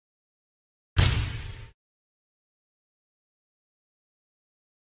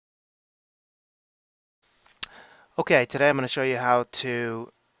Okay, today I'm going to show you how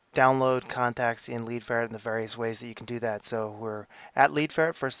to download contacts in LeadFerret and the various ways that you can do that. So we're at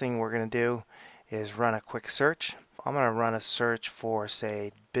LeadFerret. First thing we're going to do is run a quick search. I'm going to run a search for,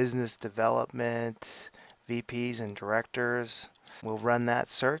 say, business development, VPs and directors. We'll run that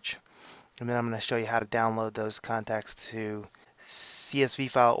search, and then I'm going to show you how to download those contacts to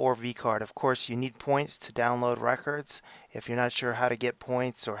CSV file or vCard. Of course, you need points to download records. If you're not sure how to get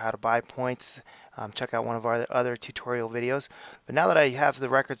points or how to buy points, check out one of our other tutorial videos. But now that I have the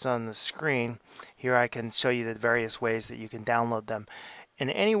records on the screen, here I can show you the various ways that you can download them.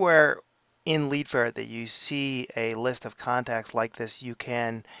 And anywhere in LeadFerret that you see a list of contacts like this, you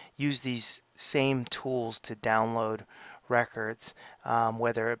can use these same tools to download records,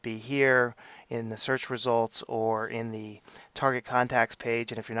 whether it be here in the search results or in the target contacts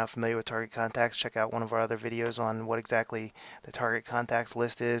page. And if you're not familiar with target contacts, check out one of our other videos on what exactly the target contacts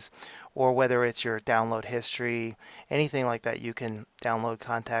list is, or whether it's your download history, anything like that. You can download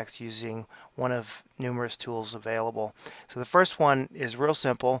contacts using one of numerous tools available. So the first one is real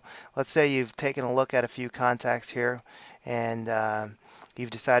simple. Let's say you've taken a look at a few contacts here, and you've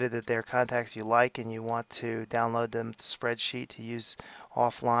decided that they're contacts you like and you want to download them to spreadsheet to use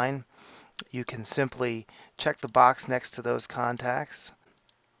offline. You can simply check the box next to those contacts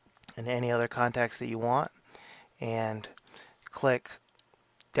and any other contacts that you want and click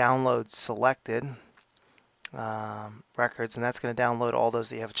download selected records, and that's going to download all those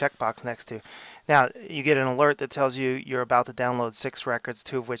that you have a checkbox next to. Now you get an alert that tells you you're about to download 6 records,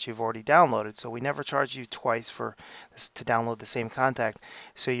 2 of which you've already downloaded. So we never charge you twice for this to download the same contact.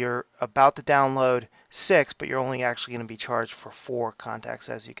 So you're about to download 6, but you're only actually going to be charged for 4 contacts,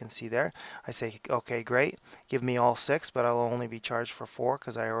 as you can see there. I say, okay, great, give me all 6, but I'll only be charged for 4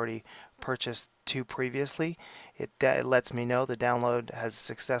 because I already purchased 2 previously. It lets me know the download has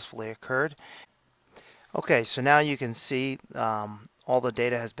successfully occurred. Okay, so now you can see all the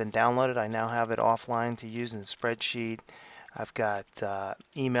data has been downloaded. I now have it offline to use in the spreadsheet. I've got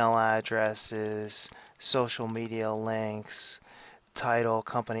email addresses, social media links, title,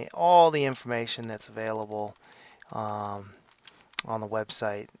 company, all the information that's available on the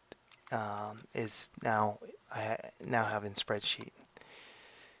website is now I now have in spreadsheet.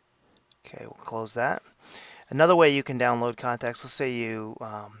 Okay, we'll close that. Another way you can download contacts, let's say you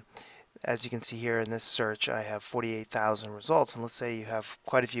as you can see here in this search, I have 48,000 results. And let's say you have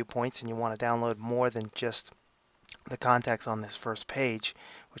quite a few points and you want to download more than just the contacts on this first page,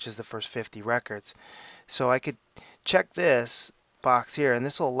 which is the first 50 records. So I could check this box here, and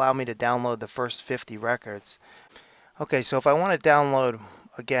this will allow me to download the first 50 records. Okay, so if I want to download,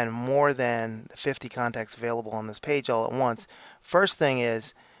 again, more than the 50 contacts available on this page all at once, first thing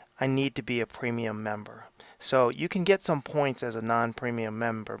is I need to be a premium member. So you can get some points as a non-premium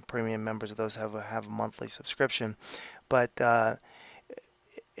member. Premium members of those have a monthly subscription, but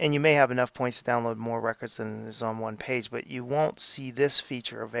and you may have enough points to download more records than is on one page, but you won't see this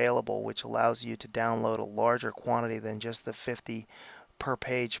feature available, which allows you to download a larger quantity than just the 50 per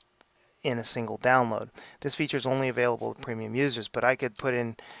page in a single download. This feature is only available to premium users, but I could put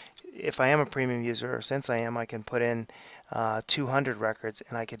in, if I am a premium user, or since I am, I can put in 200 records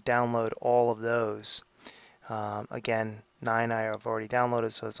and I could download all of those. Again, 9 I have already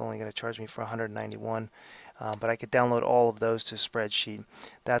downloaded, so it's only going to charge me for 191. But I could download all of those to spreadsheet.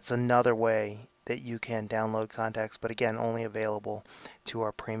 That's another way that you can download contacts, but again, only available to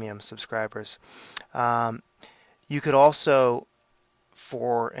our premium subscribers. You could also,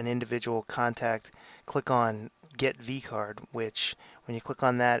 for an individual contact, click on Get vCard, which when you click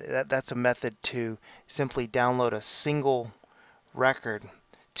on that, that's a method to simply download a single record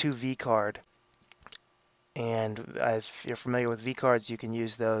to vCard. And if you're familiar with vCards, you can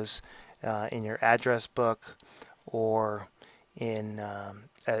use those in your address book or in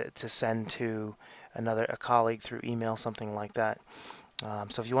to send to a colleague through email, something like that.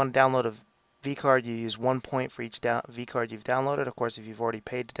 So if you want to download a vCard, you use 1 point for each vCard you've downloaded. Of course, if you've already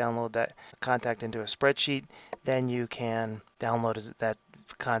paid to download that contact into a spreadsheet, then you can download that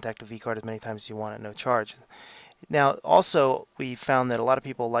contact to vCard as many times as you want at no charge. Now, also, we found that a lot of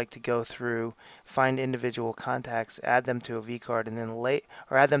people like to go through, find individual contacts, add them to a vCard, and then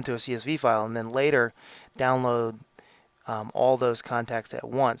or add them to a CSV file, and then later download all those contacts at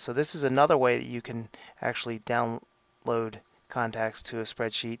once. So this is another way that you can actually download contacts to a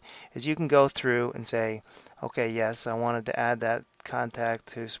spreadsheet, is you can go through and say, okay, yes, I wanted to add that contact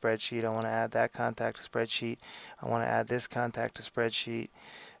to a spreadsheet. I want to add that contact to spreadsheet. I want to add this contact to spreadsheet.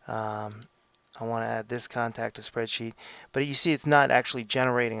 I want to add this contact to spreadsheet, but you see it's not actually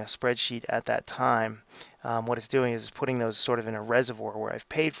generating a spreadsheet at that time. what it's doing is putting those sort of in a reservoir where I've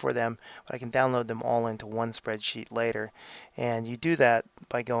paid for them, but I can download them all into one spreadsheet later. And you do that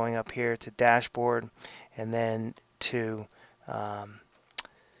by going up here to Dashboard and then to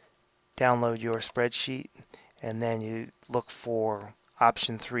download your spreadsheet, and then you look for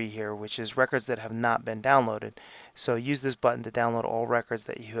option 3 here, which is records that have not been downloaded. So use this button to download all records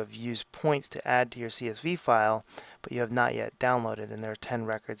that you have used points to add to your CSV file, but you have not yet downloaded, and there are 10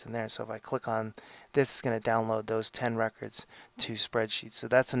 records in there. So if I click on this, it's going to download those 10 records to spreadsheets. So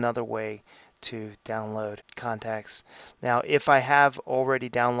that's another way to download contacts. Now, if I have already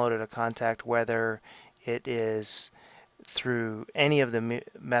downloaded a contact, whether it is through any of the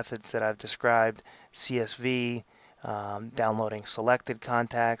methods that I've described, CSV, downloading selected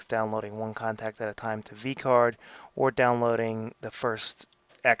contacts, downloading one contact at a time to vCard, or downloading the first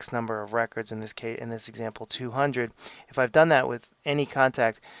X number of records, in this case, in this example, 200. If I've done that with any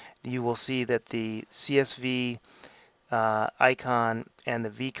contact, you will see that the CSV icon and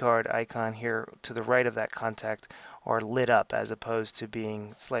the vCard icon here to the right of that contact are lit up as opposed to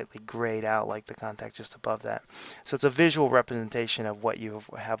being slightly grayed out like the contact just above that. So it's a visual representation of what you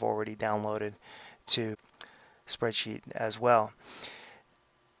have already downloaded to spreadsheet as well.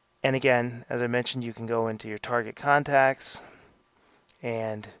 And again, as I mentioned, you can go into your target contacts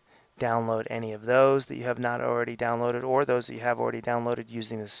and download any of those that you have not already downloaded, or those that you have already downloaded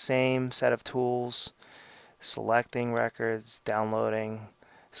using the same set of tools, selecting records, downloading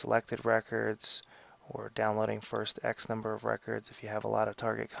selected records, or downloading first X number of records if you have a lot of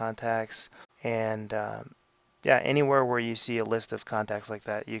target contacts. And yeah, anywhere where you see a list of contacts like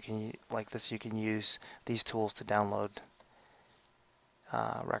that, you can you can use these tools to download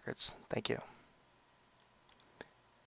records. Thank you.